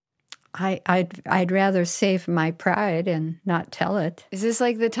I'd rather save my pride and not tell it. Is this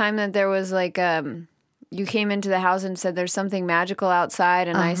like the time that there was like you came into the house and said there's something magical outside,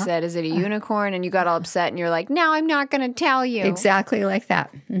 and I said, is it a unicorn? And you got all upset and you're like, no, I'm not going to tell you. Exactly like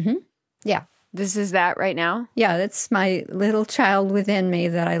that. Mm-hmm. Yeah. This is that right now? Yeah, that's my little child within me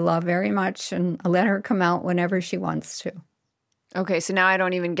that I love very much, and I let her come out whenever she wants to. Okay, so now I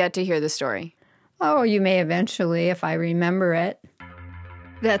don't even get to hear the story. Oh, you may eventually if I remember it.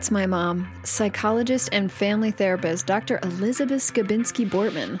 That's my mom, psychologist and family therapist, Dr. Elizabeth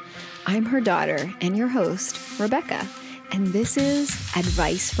Skabinski-Bortman. I'm her daughter and your host, Rebecca, and this is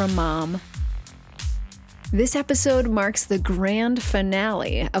Advice from Mom. This episode marks the grand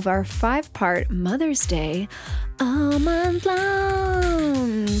finale of our 5-part Mother's Day a month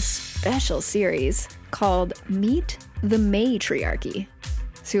long special series called Meet the Matriarchy.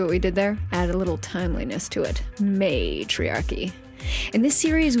 See what we did there? Add a little timeliness to it. Matriarchy. In this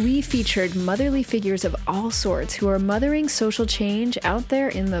series, we featured motherly figures of all sorts who are mothering social change out there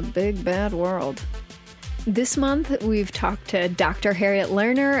in the big bad world. This month, we've talked to Dr. Harriet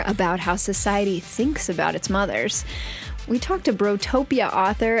Lerner about how society thinks about its mothers. We talked to Brotopia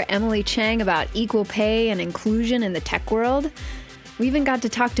author Emily Chang about equal pay and inclusion in the tech world. We even got to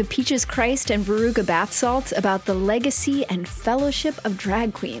talk to Peaches Christ and Veruca Bath Salts about the legacy and fellowship of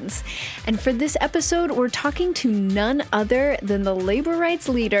drag queens. And for this episode, we're talking to none other than the labor rights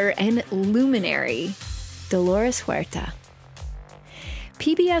leader and luminary, Dolores Huerta.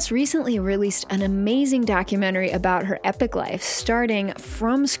 PBS recently released an amazing documentary about her epic life, starting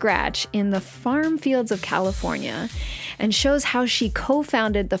from scratch in the farm fields of California, and shows how she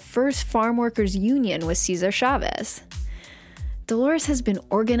co-founded the first farm workers union with Cesar Chavez. Dolores has been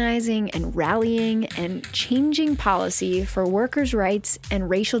organizing and rallying and changing policy for workers' rights and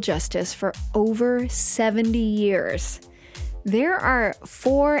racial justice for over 70 years. There are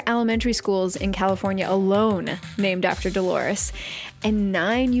 4 elementary schools in California alone named after Dolores, and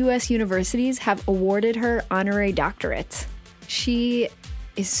 9 U.S. universities have awarded her honorary doctorates. She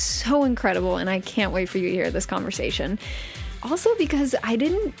is so incredible, and I can't wait for you to hear this conversation. Also because I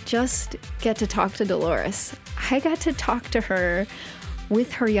didn't just get to talk to Dolores, I got to talk to her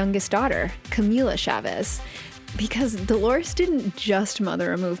with her youngest daughter, Camila Chávez. Because Dolores didn't just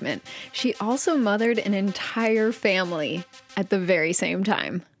mother a movement, she also mothered an entire family at the very same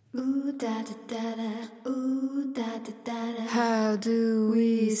time. Ooh, da, da, da, da. Ooh, da, da, da, da. How do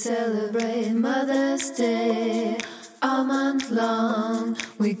we celebrate Mother's Day all month long?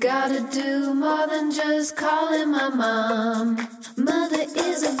 We gotta do more than just calling my mom. Mother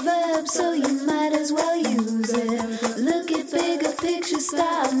is a verb, so you might as well use it. Look at bigger picture,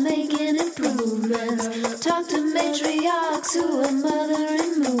 start making improvements. Talk to matriarchs who are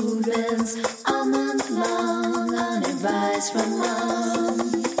mothering movements all month long on Advice from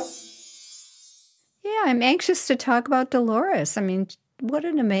Mom. Yeah, I'm anxious to talk about Dolores. I mean, what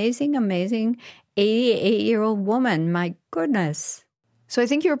an amazing, amazing 88-year-old woman. My goodness. So I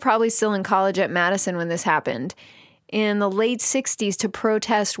think you were probably still in college at Madison when this happened. In the late 60s, to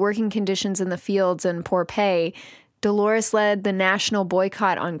protest working conditions in the fields and poor pay, Dolores led the national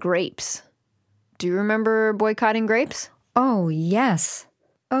boycott on grapes. Do you remember boycotting grapes? Oh, yes.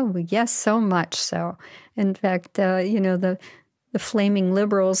 Oh, yes, so much so. In fact, the flaming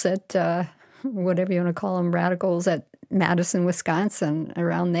liberals at, whatever you want to call them, radicals at Madison, Wisconsin,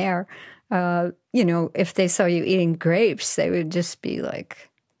 around there, if they saw you eating grapes, they would just be like,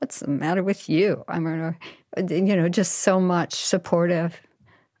 what's the matter with you? I mean, just so much supportive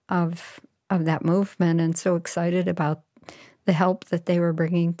of that movement and so excited about the help that they were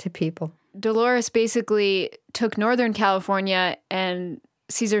bringing to people. Dolores basically took Northern California and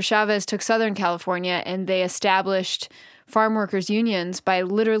Cesar Chavez took Southern California, and they established farm workers unions by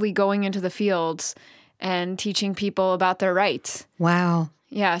literally going into the fields and teaching people about their rights. Wow.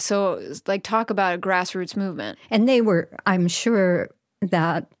 Yeah, so talk about a grassroots movement. And they were, I'm sure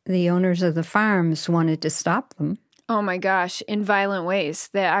that the owners of the farms wanted to stop them. Oh my gosh, in violent ways.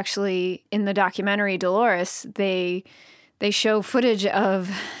 They actually, in the documentary Dolores, they show footage of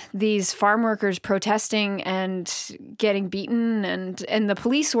these farm workers protesting and getting beaten, and the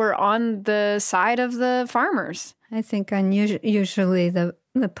police were on the side of the farmers. I think usually the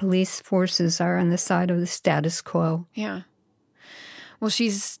police forces are on the side of the status quo. Yeah. Well,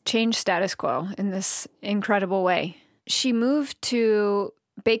 she's changed status quo in this incredible way. She moved to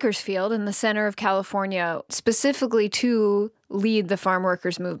Bakersfield in the center of California, specifically to lead the farm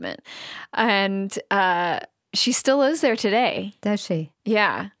workers movement. And she still lives there today. Does she?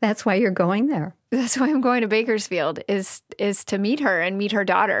 Yeah. That's why you're going there. That's why I'm going to Bakersfield, is to meet her and meet her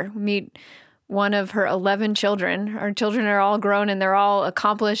daughter, meet one of her 11 children. Her children are all grown and they're all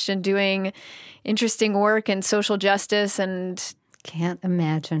accomplished and doing interesting work in social justice and... Can't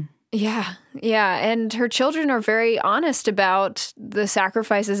imagine. Yeah. And her children are very honest about the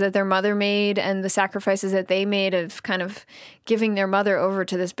sacrifices that their mother made and the sacrifices that they made of kind of giving their mother over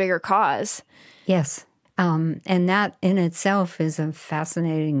to this bigger cause. Yes. And that in itself is a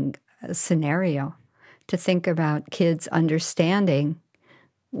fascinating scenario to think about kids understanding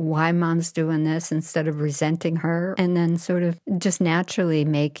why mom's doing this instead of resenting her, and then sort of just naturally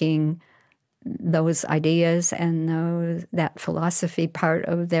making those ideas and that philosophy part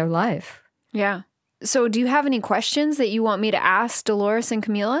of their life. Yeah. So do you have any questions that you want me to ask Dolores and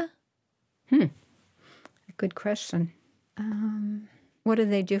Camila? Good question. What do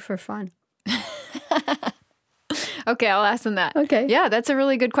they do for fun? Okay, I'll ask them that. Okay. Yeah, that's a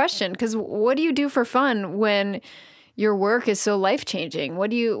really good question, because what do you do for fun when your work is so life-changing? What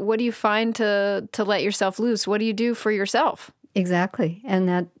do you find to let yourself loose? What do you do for yourself? Exactly.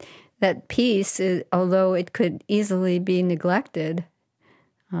 And that piece, although it could easily be neglected,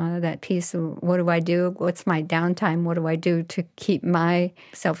 that piece of what do I do? What's my downtime? What do I do to keep my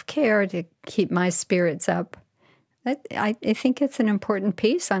self-care, to keep my spirits up? I think it's an important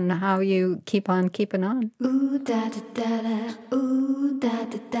piece on how you keep on keeping on. Ooh, da, da, da, da. Ooh, da,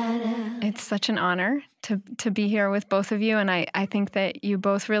 da, da, da. It's such an honor to be here with both of you, and I think that you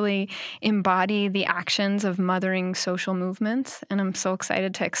both really embody the actions of mothering social movements, and I'm so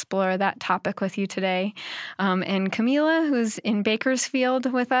excited to explore that topic with you today. And Camila, who's in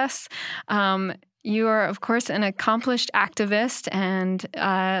Bakersfield with us, you are, of course, an accomplished activist, and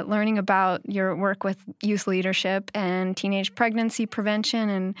learning about your work with youth leadership and teenage pregnancy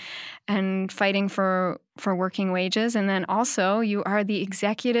prevention and fighting for working wages. And then also you are the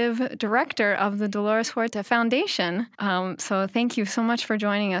executive director of the Dolores Huerta Foundation. So thank you so much for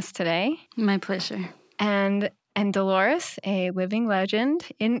joining us today. My pleasure. And Dolores, a living legend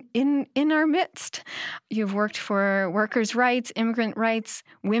in our midst. You've worked for workers' rights, immigrant rights,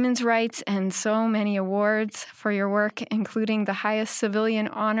 women's rights, and so many awards for your work, including the highest civilian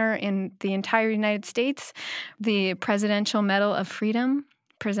honor in the entire United States, the Presidential Medal of Freedom,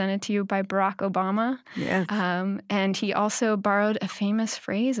 presented to you by Barack Obama. Yes. And he also borrowed a famous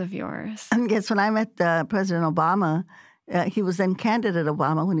phrase of yours. Yes, when I met President Obama, he was then candidate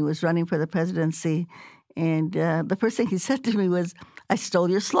Obama when he was running for the presidency. And the first thing he said to me was, "I stole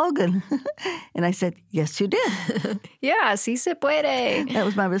your slogan." And I said, "Yes, you did." Yeah, si se puede. That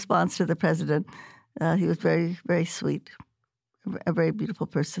was my response to the president. He was very, very sweet, a very beautiful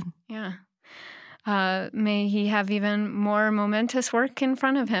person. Yeah. May he have even more momentous work in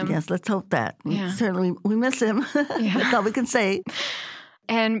front of him. Yes, let's hope that. Yeah. Certainly, we miss him. Yeah. That's all we can say.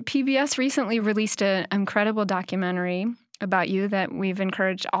 And PBS recently released an incredible documentary about you that we've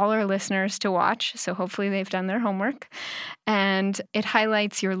encouraged all our listeners to watch. So hopefully they've done their homework. And it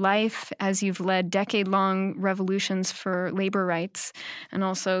highlights your life as you've led decade-long revolutions for labor rights and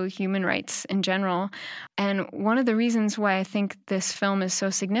also human rights in general. And one of the reasons why I think this film is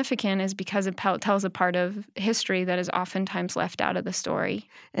so significant is because it tells a part of history that is oftentimes left out of the story.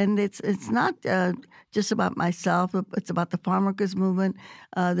 And it's not just about myself. It's about the farm workers movement.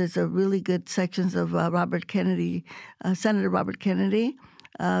 There's a really good sections of Robert Kennedy, Senator Robert Kennedy,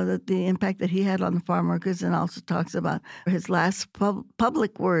 the impact that he had on the farm workers, and also talks about his last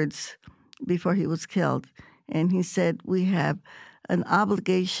public words before he was killed. And he said, "We have an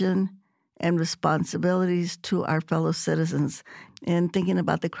obligation and responsibilities to our fellow citizens." And thinking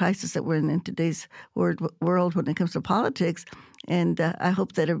about the crisis that we're in today's world when it comes to politics. And I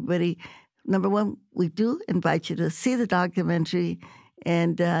hope that everybody, number one, we do invite you to see the documentary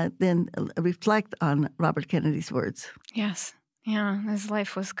and then reflect on Robert Kennedy's words. Yes. Yeah, his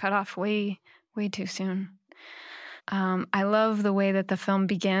life was cut off way, way too soon. I love the way that the film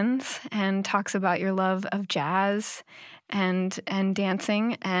begins and talks about your love of jazz and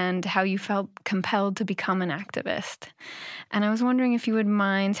dancing and how you felt compelled to become an activist. And I was wondering if you would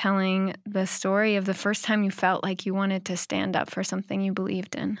mind telling the story of the first time you felt like you wanted to stand up for something you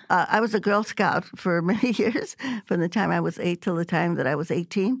believed in. I was a Girl Scout for many years, from the time I was 8 till the time that I was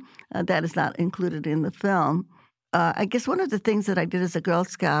 18. That is not included in the film. I guess one of the things that I did as a Girl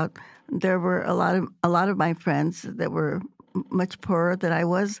Scout, there were a lot of my friends that were much poorer than I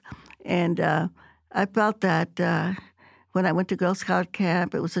was, and I felt that when I went to Girl Scout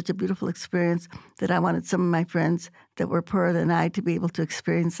camp, it was such a beautiful experience that I wanted some of my friends that were poorer than I to be able to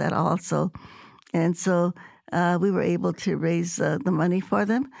experience that also. And so we were able to raise the money for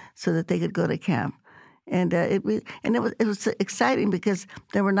them so that they could go to camp. And it was exciting because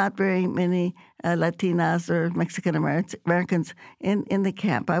there were not very many Latinas or Mexican Americans in the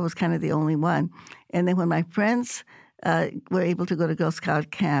camp. I was kind of the only one. And then when my friends were able to go to Girl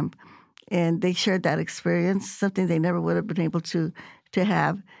Scout camp, and they shared that experience, something they never would have been able to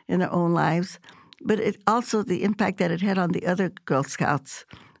have in their own lives. But it also the impact that it had on the other Girl Scouts,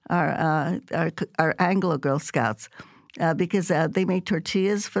 our Anglo Girl Scouts, because they made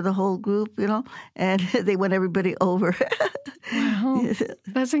tortillas for the whole group, and they won everybody over. Wow,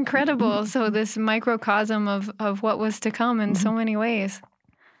 that's incredible. So this microcosm of what was to come in so many ways.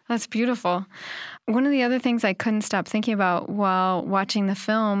 That's beautiful. One of the other things I couldn't stop thinking about while watching the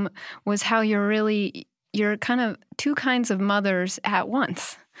film was how you're kind of two kinds of mothers at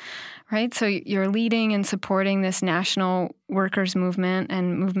once, right? So you're leading and supporting this national workers' movement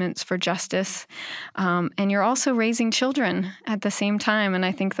and movements for justice, and you're also raising children at the same time. And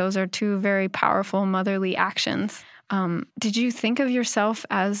I think those are two very powerful motherly actions. Did you think of yourself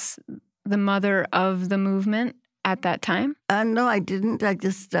as the mother of the movement at that time? No, I didn't. I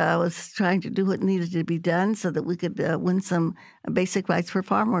just was trying to do what needed to be done so that we could win some basic rights for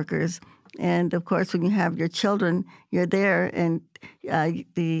farm workers. And, of course, when you have your children, you're there, and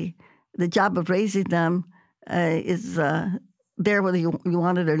the job of raising them is there whether you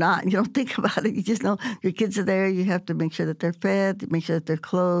want it or not. You don't think about it. You just know your kids are there. You have to make sure that they're fed, make sure that they're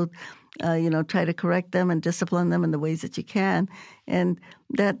clothed, try to correct them and discipline them in the ways that you can. And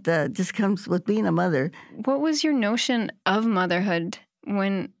that just comes with being a mother. What was your notion of motherhood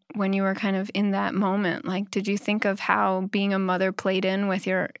when you were kind of in that moment? Like, did you think of how being a mother played in with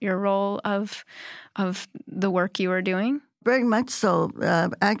your role of the work you were doing? Very much so,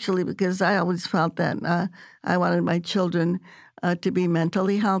 actually, because I always felt that I wanted my children to be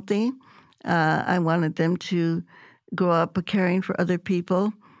mentally healthy. I wanted them to grow up caring for other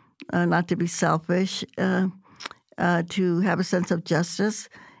people, not to be selfish, to have a sense of justice.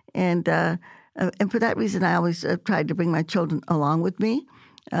 And for that reason, I always tried to bring my children along with me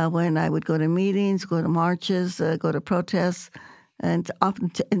when I would go to meetings, go to marches, go to protests, and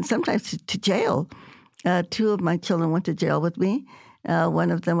sometimes to jail. Two of my children went to jail with me. One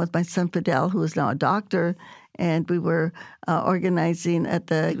of them was my son Fidel, who is now a doctor, and we were organizing at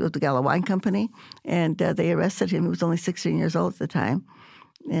the Gallo Wine Company, and they arrested him. He was only 16 years old at the time,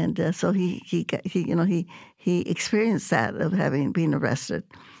 and so he experienced that of being arrested.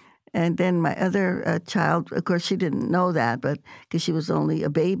 And then my other child, of course, she didn't know that, but because she was only a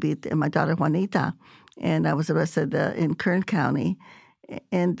baby, and my daughter Juanita, and I was arrested in Kern County.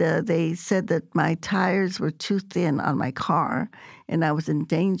 And they said that my tires were too thin on my car, and I was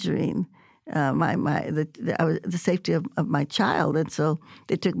endangering the safety of my child. And so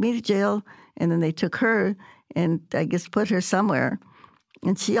they took me to jail, and then they took her and I guess put her somewhere.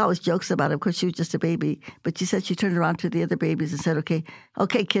 And she always jokes about it. Of course, she was just a baby. But she said she turned around to the other babies and said,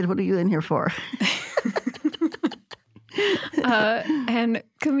 okay, kid, what are you in here for? And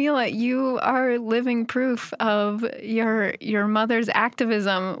Camila, you are living proof of your mother's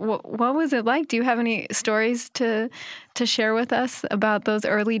activism. What was it like? Do you have any stories to share with us about those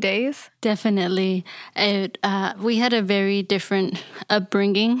early days? Definitely. We had a very different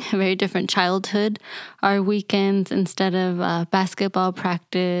upbringing, a very different childhood. Our weekends, instead of basketball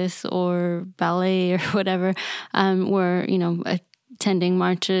practice or ballet or whatever, were, attending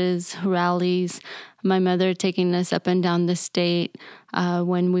marches, rallies, my mother taking us up and down the state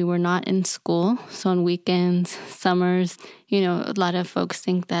when we were not in school. So on weekends, summers, a lot of folks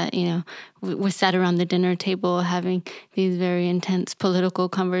think that, we sat around the dinner table having these very intense political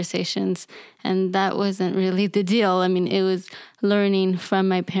conversations. And that wasn't really the deal. I mean, it was learning from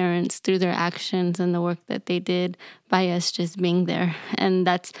my parents through their actions and the work that they did by us just being there. And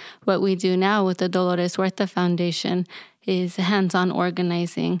that's what we do now with the Dolores Huerta Foundation, is hands-on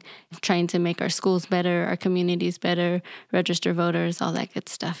organizing, trying to make our schools better, our communities better, register voters, all that good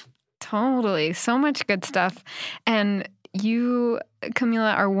stuff. Totally. So much good stuff. And you,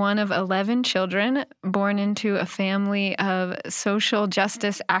 Camila, are one of 11 children born into a family of social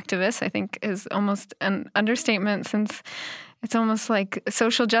justice activists. I think is almost an understatement, since it's almost like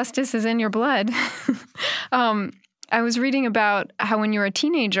social justice is in your blood. I was reading about how when you were a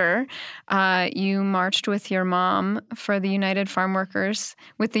teenager, you marched with your mom for the United Farm Workers,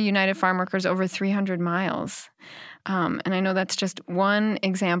 over 300 miles. And I know that's just one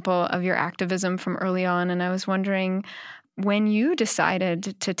example of your activism from early on. And I was wondering when you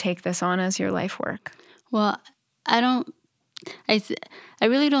decided to take this on as your life work. Well, I don't I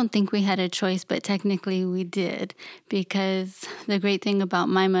really don't think we had a choice, but technically we did, because the great thing about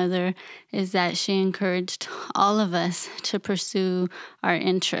my mother is that she encouraged all of us to pursue our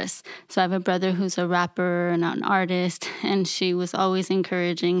interests. So I have a brother who's a rapper and an artist, and she was always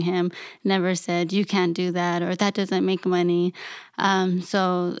encouraging him, never said, you can't do that, or that doesn't make money.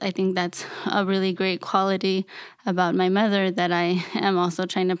 So I think that's a really great quality about my mother that I am also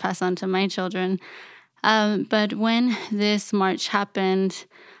trying to pass on to my children. But when this march happened,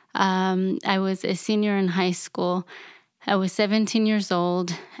 I was a senior in high school. I was 17 years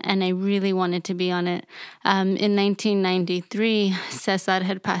old, and I really wanted to be on it. In 1993, Cesar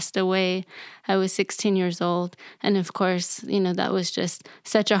had passed away. I was 16 years old. And of course, that was just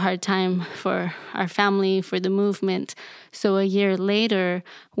such a hard time for our family, for the movement. So a year later,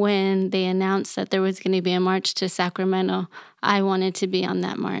 when they announced that there was going to be a march to Sacramento, I wanted to be on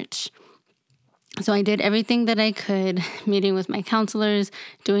that march. So I did everything that I could, meeting with my counselors,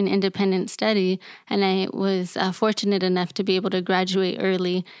 doing independent study, and I was fortunate enough to be able to graduate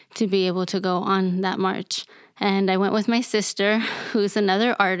early to be able to go on that march. And I went with my sister, who's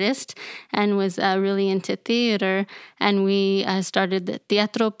another artist and was really into theater, and we started the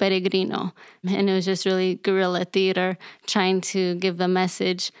Teatro Peregrino. And it was just really guerrilla theater, trying to give the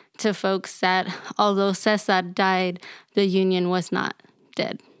message to folks that although Cesar died, the union was not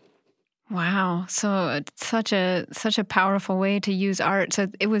dead. Wow. So it's such a powerful way to use art. So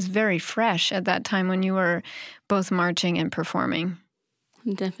it was very fresh at that time when you were both marching and performing.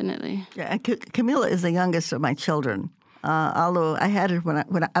 Definitely. Yeah, Camila is the youngest of my children. Although I had her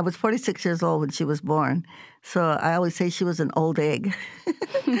when I was 46 years old when she was born. So I always say she was an old egg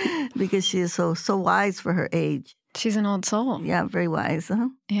because she is so wise for her age. She's an old soul. Yeah, very wise.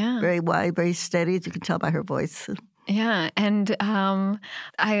 Yeah. Very wise, very steady, as you can tell by her voice. Yeah, and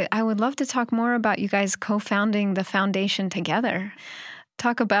I would love to talk more about you guys co-founding the foundation together.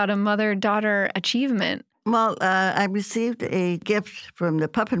 Talk about a mother-daughter achievement. Well, I received a gift from the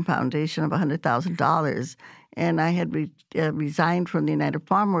Pupin Foundation of $100,000, and I had resigned from the United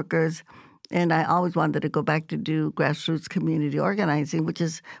Farm Workers, and I always wanted to go back to do grassroots community organizing, which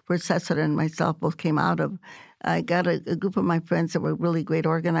is where Cesar and myself both came out of. I got a group of my friends that were really great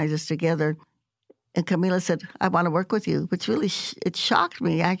organizers together. And Camila said, I want to work with you, which really it shocked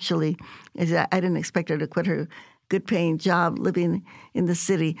me, actually. Is I didn't expect her to quit her good-paying job living in the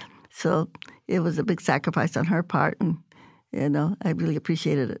city. So it was a big sacrifice on her part, and, I really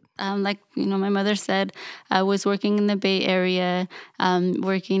appreciated it. Like, my mother said, I was working in the Bay Area,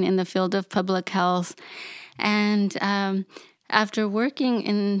 working in the field of public health. And after working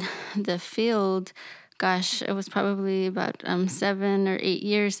in the field, it was probably about 7 or 8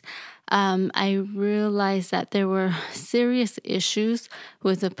 years, I realized that there were serious issues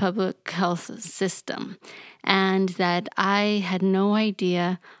with the public health system and that I had no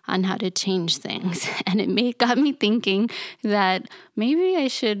idea on how to change things. And it got me thinking that maybe I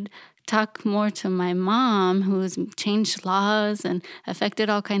should talk more to my mom, who's changed laws and affected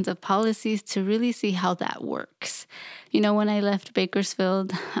all kinds of policies, to really see how that works. When I left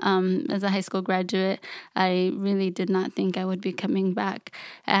Bakersfield as a high school graduate, I really did not think I would be coming back.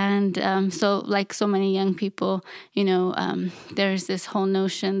 And so like so many young people, there's this whole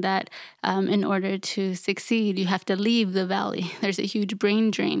notion that in order to succeed, you have to leave the valley. There's a huge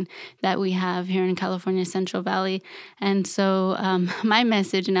brain drain that we have here in California Central Valley. And so my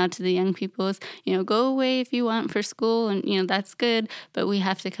message now to the young people is, go away if you want for school, and, that's good, but we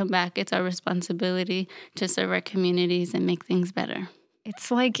have to come back. It's our responsibility to serve our communities and make things better. It's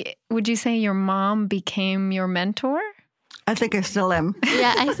like, would you say your mom became your mentor? I think I still am.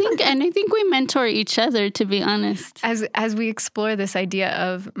 Yeah, I think we mentor each other, to be honest. As we explore this idea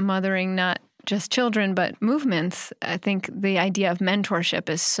of mothering not just children, but movements, I think the idea of mentorship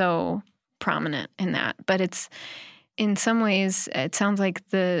is so prominent in that. But it's, in some ways, it sounds like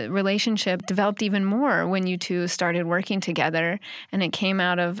the relationship developed even more when you two started working together, and it came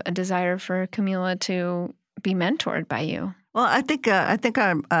out of a desire for Camila to be mentored by you. Well, I think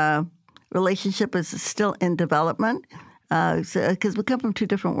our relationship is still in development because we come from two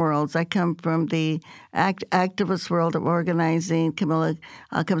different worlds. I come from the activist world of organizing. Camila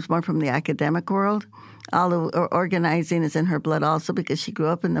comes more from the academic world. Although organizing is in her blood also because she grew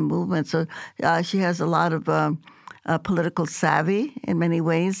up in the movement. So she has a lot of political savvy in many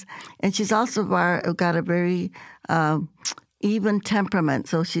ways. And she's also got a very even temperament,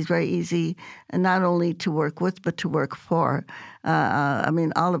 so she's very easy not only to work with, but to work for.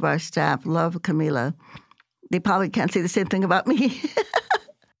 All of our staff love Camila. They probably can't say the same thing about me.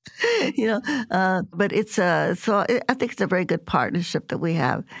 But it's I think it's a very good partnership that we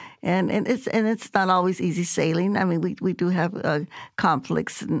have, and it's not always easy sailing. I mean, we do have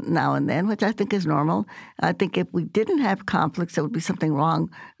conflicts now and then, which I think is normal. I think if we didn't have conflicts, there would be something wrong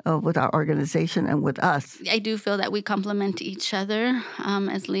with our organization and with us. I do feel that we complement each other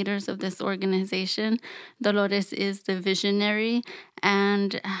as leaders of this organization. Dolores is the visionary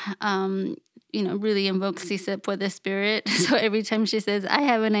and really invokes CSIP with the spirit. So every time she says, I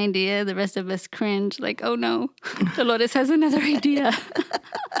have an idea, the rest of us cringe like, oh no, Dolores has another idea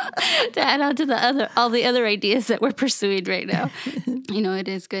to add on to all the other ideas that we're pursuing right now. It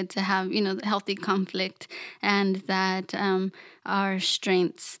is good to have, healthy conflict, and that our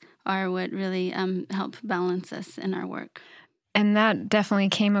strengths are what really help balance us in our work. And that definitely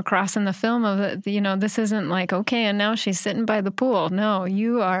came across in the film of, this isn't like, okay, and now she's sitting by the pool. No,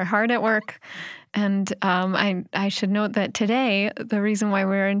 you are hard at work. And I should note that today, the reason why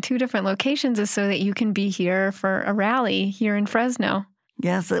we're in 2 different locations is so that you can be here for a rally here in Fresno.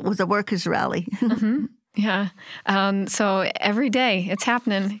 Yes, it was a workers' rally. Mm-hmm. Yeah. So every day it's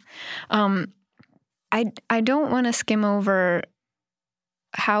happening. I don't want to skim over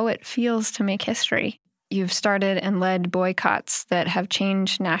how it feels to make history. You've started and led boycotts that have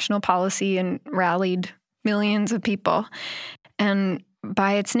changed national policy and rallied millions of people. And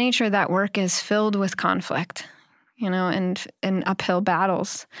by its nature, that work is filled with conflict, and uphill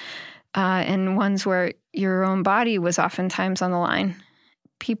battles, and ones where your own body was oftentimes on the line.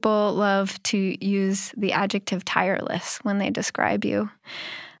 People love to use the adjective tireless when they describe you.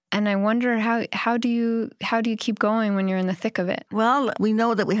 And I wonder how do you keep going when you're in the thick of it? Well, we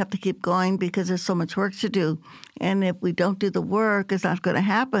know that we have to keep going because there's so much work to do. And if we don't do the work, it's not going to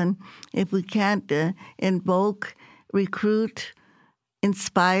happen. If we can't invoke, recruit,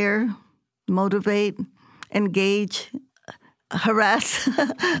 inspire, motivate, engage, harass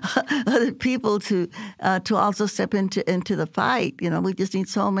other people to also step into the fight. We just need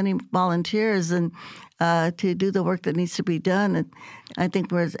so many volunteers and to do the work that needs to be done. And I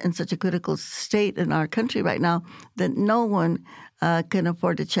think we're in such a critical state in our country right now that no one can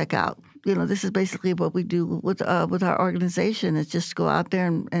afford to check out. This is basically what we do with our organization. Is just go out there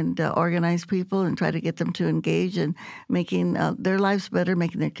and organize people and try to get them to engage in making their lives better,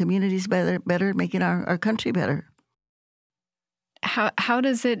 making their communities better, making our country better. What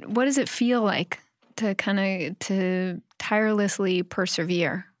does it feel like to tirelessly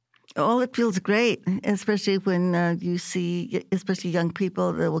persevere? Oh, it feels great, especially when you see, especially young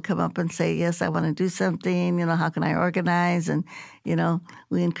people that will come up and say, yes, I want to do something, how can I organize? And,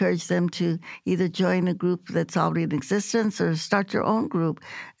 we encourage them to either join a group that's already in existence or start your own group.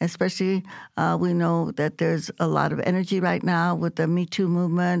 Especially, we know that there's a lot of energy right now with the Me Too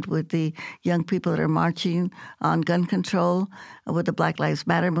movement, with the young people that are marching on gun control, with the Black Lives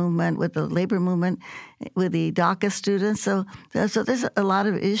Matter movement, with the labor movement, with the DACA students. So there's a lot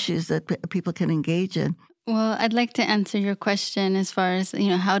of issues that people can engage in. Well, I'd like to answer your question as far as,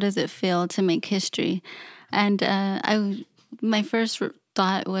 how does it feel to make history? And my first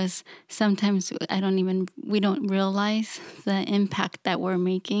thought was sometimes we don't realize the impact that we're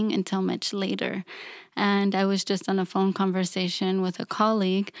making until much later. And I was just on a phone conversation with a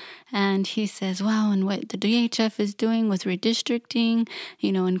colleague, and he says, wow, and what the DHF is doing with redistricting,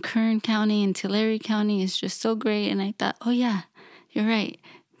 in Kern County and Tulare County is just so great. And I thought, oh yeah, you're right.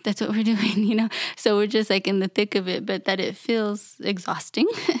 That's what we're doing, So we're just like in the thick of it, but that it feels exhausting.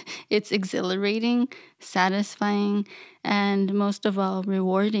 It's exhilarating, satisfying, and most of all,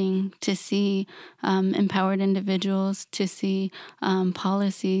 rewarding to see empowered individuals, to see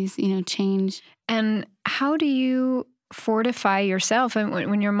policies, change. And how do you fortify yourself? And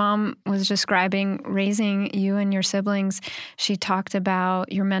when your mom was describing raising you and your siblings, she talked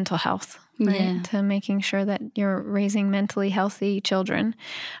about your mental health. Right? Yeah. To making sure that you're raising mentally healthy children.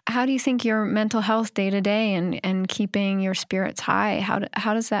 How do you think your mental health day to day and keeping your spirits high,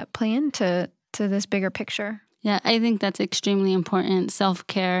 how does that play into this bigger picture? Yeah, I think that's extremely important,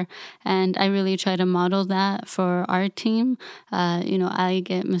 self-care, and I really try to model that for our team. I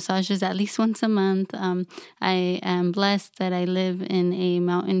get massages at least once a month. I am blessed that I live in a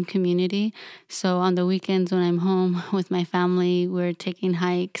mountain community, so on the weekends when I'm home with my family, we're taking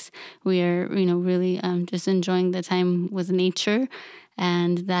hikes. We are, really just enjoying the time with nature,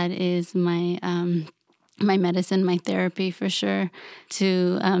 and that is my medicine, my therapy for sure,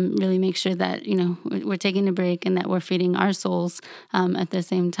 to really make sure that, we're taking a break and that we're feeding our souls at the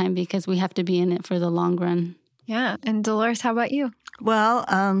same time, because we have to be in it for the long run. Yeah. And Dolores, how about you? Well,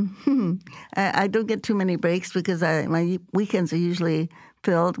 I don't get too many breaks because my weekends are usually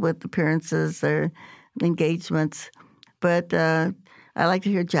filled with appearances or engagements. But I like to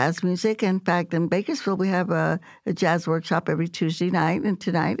hear jazz music. In fact, in Bakersfield, we have a jazz workshop every Tuesday night, and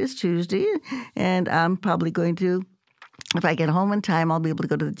tonight is Tuesday. And I'm probably going to, if I get home in time, I'll be able to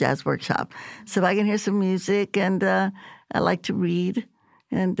go to the jazz workshop. So if I can hear some music, and I like to read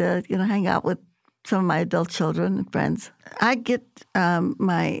and, hang out with some of my adult children and friends. I get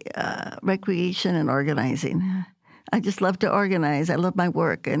my recreation in organizing. I just love to organize. I love my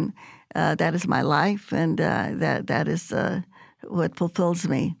work, and that is my life, and that is what fulfills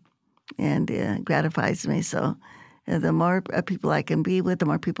me and gratifies me. So the more people I can be with, the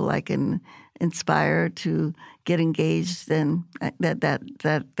more people I can inspire to get engaged, then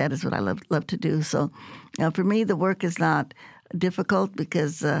that is what I love to do. So for me, the work is not difficult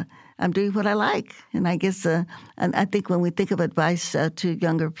because I'm doing what I like. And I guess, and I think when we think of advice to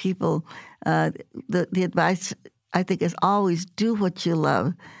younger people, the advice I think is always do what you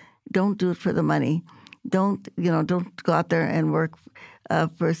love. Don't do it for the money. Don't go out there and work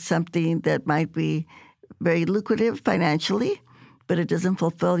for something that might be very lucrative financially, but it doesn't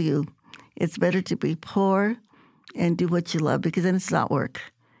fulfill you. It's better to be poor and do what you love, because then it's not work.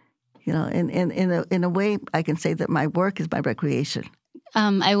 In a way, I can say that my work is my recreation.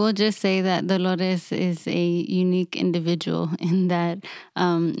 I will just say that Dolores is a unique individual in that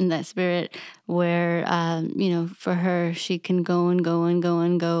spirit where, for her, she can go and go and go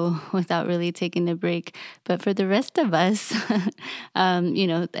and go without really taking a break. But for the rest of us,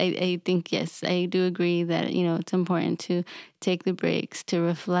 I think, yes, I do agree that, it's important to take the breaks, to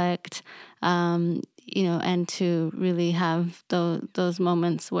reflect, and to really have those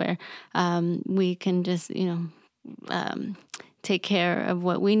moments where we can just, take care of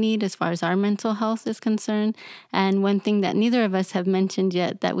what we need as far as our mental health is concerned. And one thing that neither of us have mentioned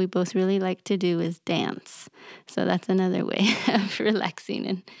yet that we both really like to do is dance. So that's another way of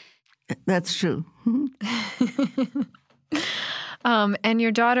relaxing. That's true. And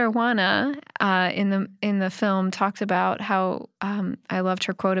your daughter Juana in the film talks about how I loved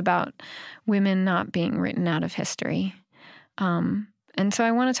her quote about women not being written out of history. And so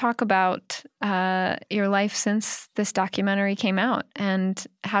I want to talk about your life since this documentary came out, and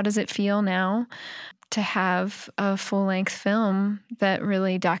how does it feel now to have a full-length film that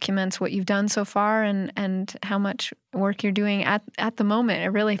really documents what you've done so far and how much work you're doing at the moment. It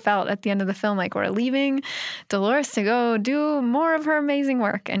really felt at the end of the film like we're leaving Dolores to go do more of her amazing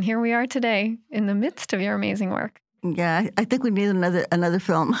work. And here we are today in the midst of your amazing work. Yeah, I think we need another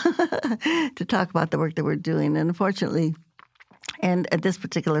film to talk about the work that we're doing. And unfortunately, and at this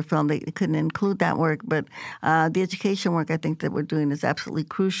particular film, they couldn't include that work. But the education work I think that we're doing is absolutely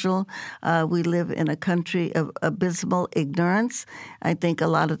crucial. We live in a country of abysmal ignorance. I think a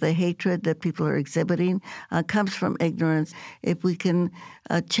lot of the hatred that people are exhibiting comes from ignorance. If we can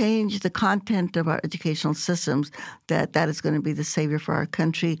change the content of our educational systems, that is going to be the savior for our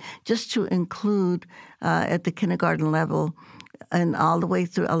country. Just to include at the kindergarten level and all the way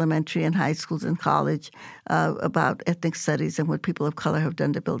through elementary and high schools and college about ethnic studies and what people of color have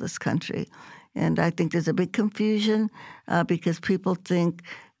done to build this country. And I think there's a big confusion because people think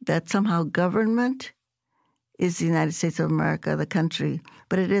that somehow government is the United States of America, the country,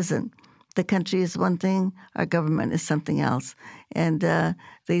 but it isn't. The country is one thing, our government is something else. And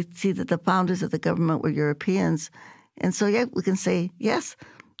they see that the founders of the government were Europeans. And so, yeah, we can say, yes,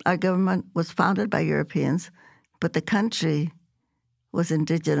 our government was founded by Europeans, but the country was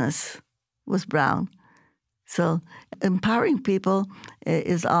indigenous, was brown. So empowering people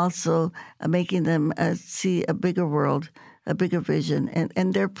is also making them see a bigger world, a bigger vision,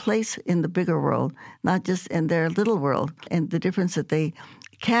 and their place in the bigger world, not just in their little world, and the difference that they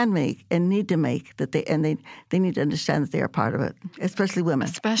can make and need to make, that they need to understand that they are part of it, especially women.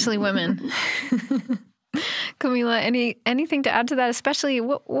 Especially women. Camila, anything to add to that? Especially,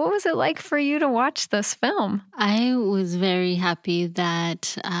 what was it like for you to watch this film? I was very happy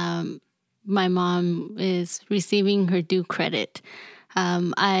that my mom is receiving her due credit.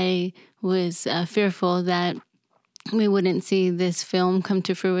 I was fearful that we wouldn't see this film come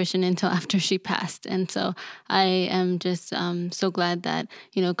to fruition until after she passed. And so I am just so glad that,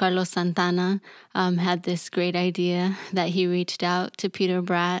 Carlos Santana had this great idea, that he reached out to Peter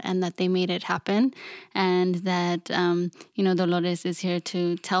Bratt and that they made it happen. And that, Dolores is here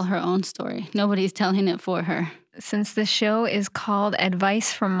to tell her own story. Nobody's telling it for her. Since the show is called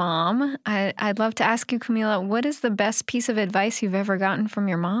Advice from Mom, I'd love to ask you, Camila, what is the best piece of advice you've ever gotten from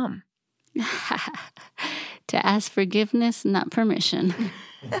your mom? To ask forgiveness, not permission.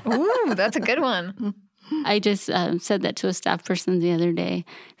 Ooh, that's a good one. I just said that to a staff person the other day.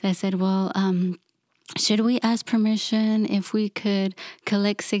 I said, well, should we ask permission if we could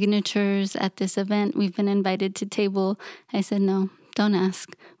collect signatures at this event? We've been invited to table. I said, no, don't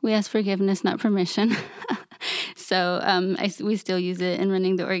ask. We ask forgiveness, not permission. So we still use it in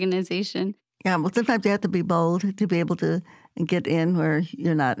running the organization. Yeah, well, sometimes you have to be bold to be able to get in where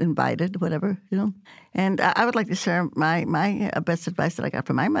you're not invited, whatever, And I would like to share my best advice that I got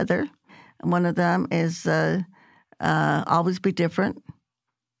from my mother. And one of them is always be different.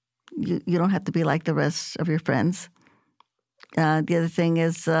 You don't have to be like the rest of your friends. The other thing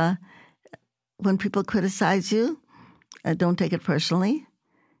is when people criticize you, don't take it personally.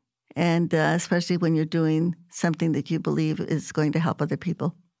 And especially when you're doing something that you believe is going to help other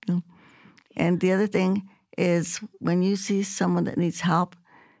people. And the other thing is when you see someone that needs help,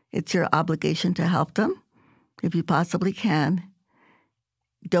 it's your obligation to help them if you possibly can.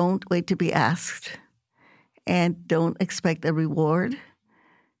 Don't wait to be asked. And don't expect a reward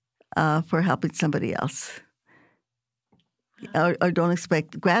for helping somebody else. Or don't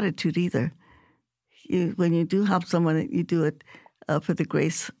expect gratitude either. When you do help someone, you do it for the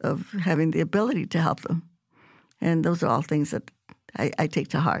grace of having the ability to help them. And those are all things that I take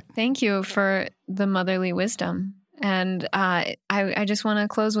to heart. Thank you for the motherly wisdom. And I just want to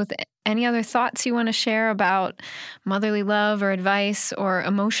close with any other thoughts you want to share about motherly love or advice or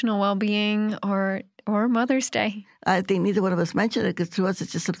emotional well-being or Mother's Day. I think neither one of us mentioned it because to us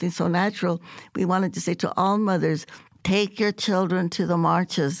it's just something so natural. We wanted to say to all mothers, take your children to the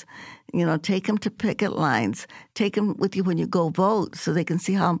marches. Take them to picket lines. Take them with you when you go vote so they can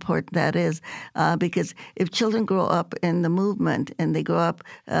see how important that is. Because if children grow up in the movement and they grow up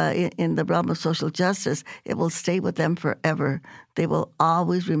in the realm of social justice, it will stay with them forever. They will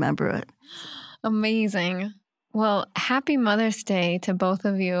always remember it. Amazing. Well, happy Mother's Day to both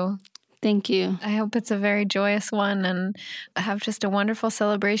of you. Thank you. I hope it's a very joyous one and have just a wonderful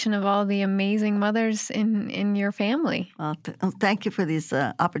celebration of all the amazing mothers in your family. Thank you for this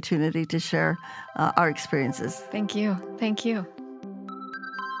opportunity to share our experiences. Thank you. Thank you.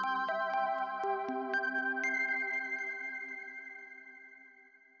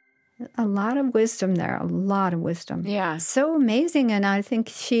 A lot of wisdom there, a lot of wisdom. Yeah. So amazing. And I think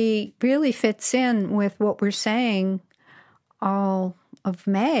she really fits in with what we're saying all of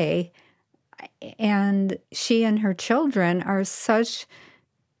May. And she and her children are such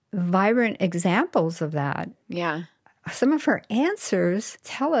vibrant examples of that. Yeah. Some of her answers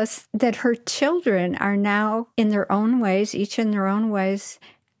tell us that her children are now, in their own ways, each in their own ways,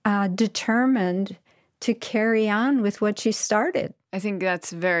 determined to carry on with what she started. I think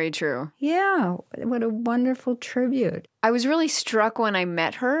that's very true. Yeah. What a wonderful tribute. I was really struck when I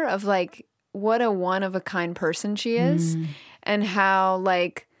met her of what a one-of-a-kind person she is and how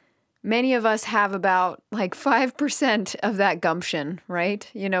many of us have about 5% of that gumption, right?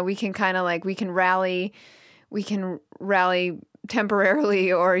 We can kind of we can rally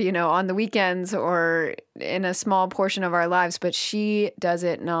temporarily or, on the weekends or in a small portion of our lives, but she does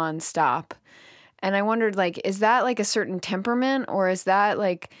it nonstop. And I wondered, is that a certain temperament or is that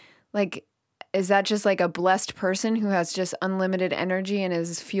is that just a blessed person who has just unlimited energy and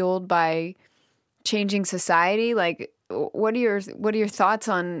is fueled by changing society? What are your thoughts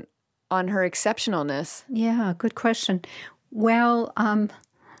on her exceptionalness? Yeah, good question. Well,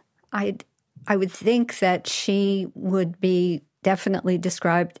 I would think that she would be definitely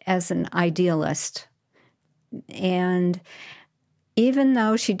described as an idealist. And even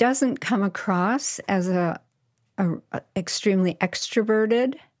though she doesn't come across as a extremely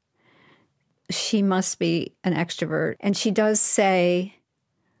extroverted, she must be an extrovert. And she does say,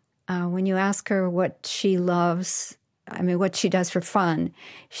 when you ask her what she loves, what she does for fun,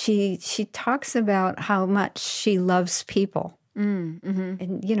 she talks about how much she loves people. Mm-hmm.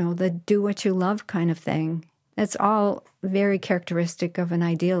 And, the do what you love kind of thing. That's all very characteristic of an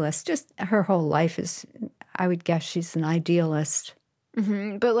idealist. Just her whole life is, I would guess she's an idealist.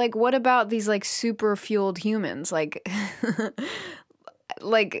 Mm-hmm. But what about these super fueled humans?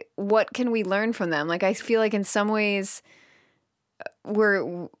 What can we learn from them? I feel in some ways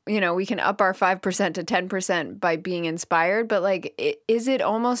we can up our 5% to 10% by being inspired, but is it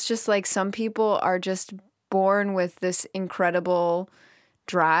almost just some people are just born with this incredible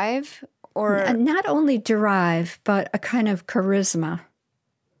drive? Or not only drive, but a kind of charisma,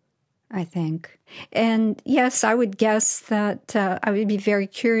 I think. And yes, I would guess that I would be very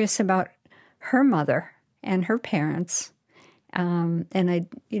curious about her mother and her parents. And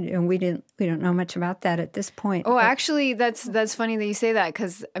we don't know much about that at this point. Oh, actually, that's funny that you say that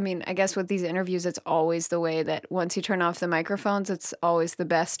because I guess with these interviews, it's always the way that once you turn off the microphones, it's always the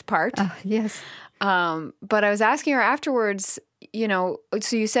best part. Yes. But I was asking her afterwards. So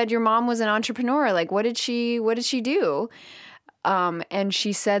you said your mom was an entrepreneur. What did she do? And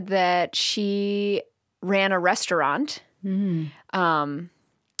she said that she ran a restaurant. And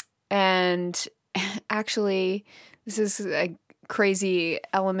actually, this is a crazy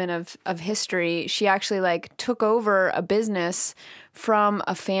element of history. She actually like took over a business from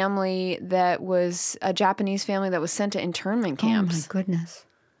a family that was a Japanese family that was sent to internment camps. Oh my goodness.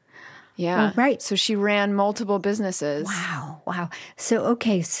 Yeah. Oh, right. So she ran multiple businesses. Wow.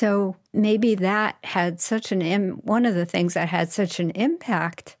 So maybe that had such one of the things that had such an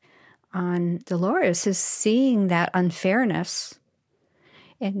impact on Dolores is seeing that unfairness.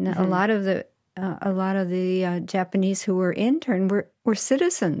 And a lot of the Japanese who were interned were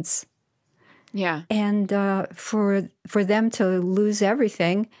citizens. Yeah. And for them to lose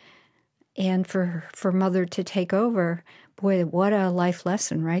everything and for Mother to take over, boy, what a life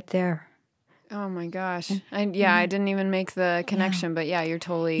lesson right there. Oh my gosh. I didn't even make the connection, but yeah, you're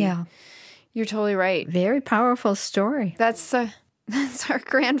totally right. Very powerful story. That's our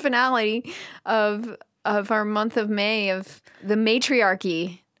grand finale of our month of May of the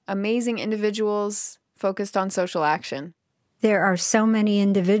matriarchy. Amazing individuals focused on social action. There are so many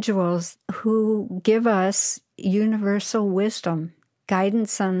individuals who give us universal wisdom,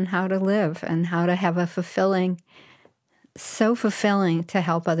 guidance on how to live and how to have so fulfilling to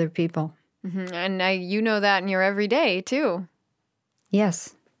help other people. Mm-hmm. And you know that in your everyday too.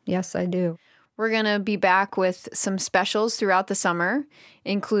 Yes, I do. We're going to be back with some specials throughout the summer,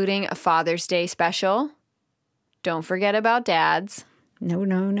 including a Father's Day special. Don't forget about dads.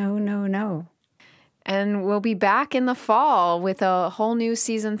 No. And we'll be back in the fall with a whole new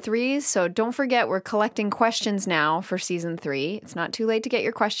season 3. So don't forget, we're collecting questions now for season 3. It's not too late to get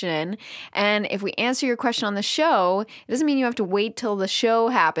your question in. And if we answer your question on the show, it doesn't mean you have to wait till the show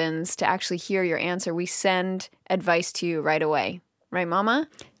happens to actually hear your answer. We send advice to you right away. Right, Mama?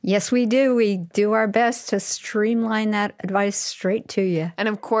 Yes, we do. We do our best to streamline that advice straight to you. And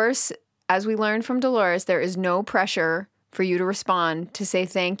of course, as we learned from Dolores, there is no pressure for you to respond to say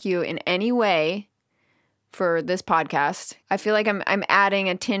thank you in any way for this podcast. I feel like I'm adding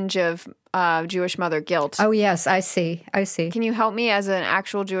a tinge of Jewish mother guilt. Oh yes, I see. Can you help me as an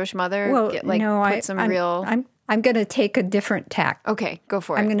actual Jewish mother? Well, I'm going to take a different tack. Okay, go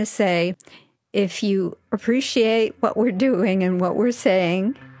for it. I'm going to say, if you appreciate what we're doing and what we're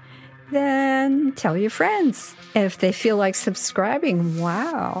saying, then tell your friends. If they feel like subscribing,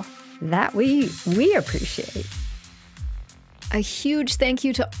 wow, that we appreciate. A huge thank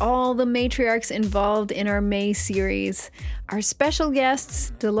you to all the matriarchs involved in our May series. Our special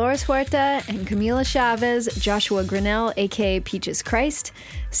guests, Dolores Huerta and Camila Chavez, Joshua Grinnell, a.k.a. Peaches Christ,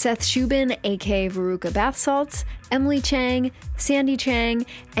 Seth Shubin, a.k.a. Veruca Bath Salts, Emily Chang, Sandy Chang,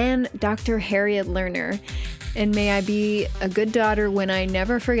 and Dr. Harriet Lerner. And may I be a good daughter when I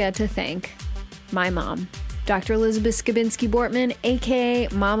never forget to thank my mom, Dr. Elizabeth Skabinski-Bortman, a.k.a.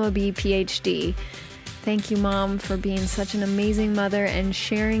 Mama B, Ph.D., Thank you, Mom, for being such an amazing mother and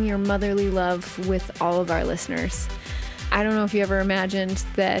sharing your motherly love with all of our listeners. I don't know if you ever imagined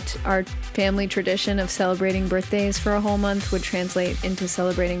that our family tradition of celebrating birthdays for a whole month would translate into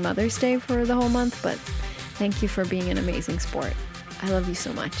celebrating Mother's Day for the whole month, but thank you for being an amazing sport. I love you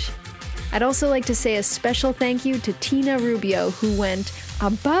so much. I'd also like to say a special thank you to Tina Rubio, who went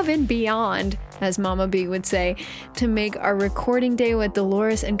above and beyond, as Mama B would say, to make our recording day with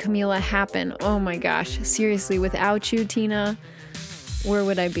Dolores and Camila happen. Oh my gosh, seriously, without you, Tina, where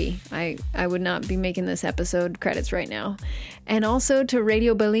would I be? I would not be making this episode credits right now. And also to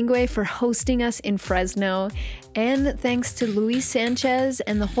Radio Bilingue for hosting us in Fresno. And thanks to Luis Sanchez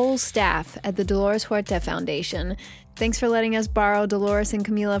and the whole staff at the Dolores Huerta Foundation. Thanks for letting us borrow Dolores and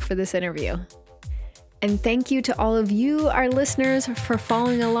Camila for this interview. And thank you to all of you, our listeners, for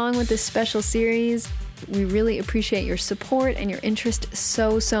following along with this special series. We really appreciate your support and your interest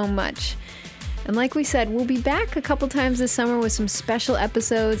so, so much. And like we said, we'll be back a couple times this summer with some special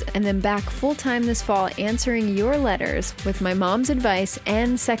episodes and then back full-time this fall answering your letters with my mom's advice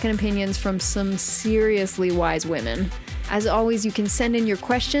and second opinions from some seriously wise women. As always, you can send in your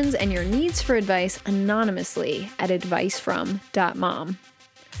questions and your needs for advice anonymously at advicefrom.mom.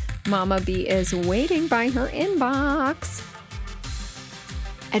 Mama B is waiting by her inbox.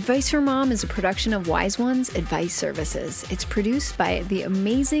 Advice for Mom is a production of Wise Ones Advice Services. It's produced by the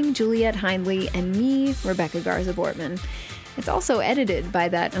amazing Juliette Hindley and me, Rebecca Garza-Bortman. It's also edited by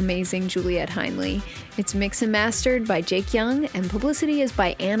that amazing Juliette Hindley. It's mixed and mastered by Jake Young, and publicity is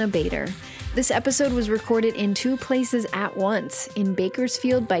by Anna Bader. This episode was recorded in 2 places at once, in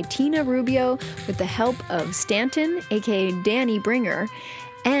Bakersfield by Tina Rubio with the help of Stanton, aka Danny Bringer,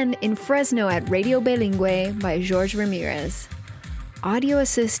 and in Fresno at Radio Bilingue by George Ramirez. Audio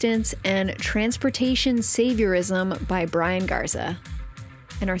assistance and transportation saviorism by Brian Garza.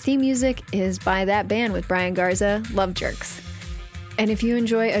 And our theme music is by that band with Brian Garza, Love Jerks. And if you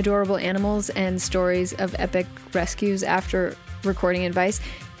enjoy adorable animals and stories of epic rescues after recording advice,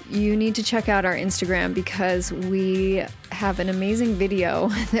 you need to check out our Instagram because we have an amazing video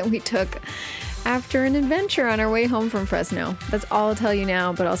that we took after an adventure on our way home from Fresno. That's all I'll tell you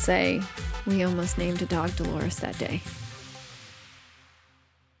now, but I'll say we almost named a dog Dolores that day.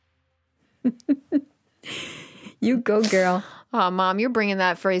 You go, girl. Oh, Mom, you're bringing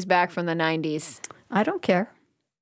that phrase back from the 90s. I don't care.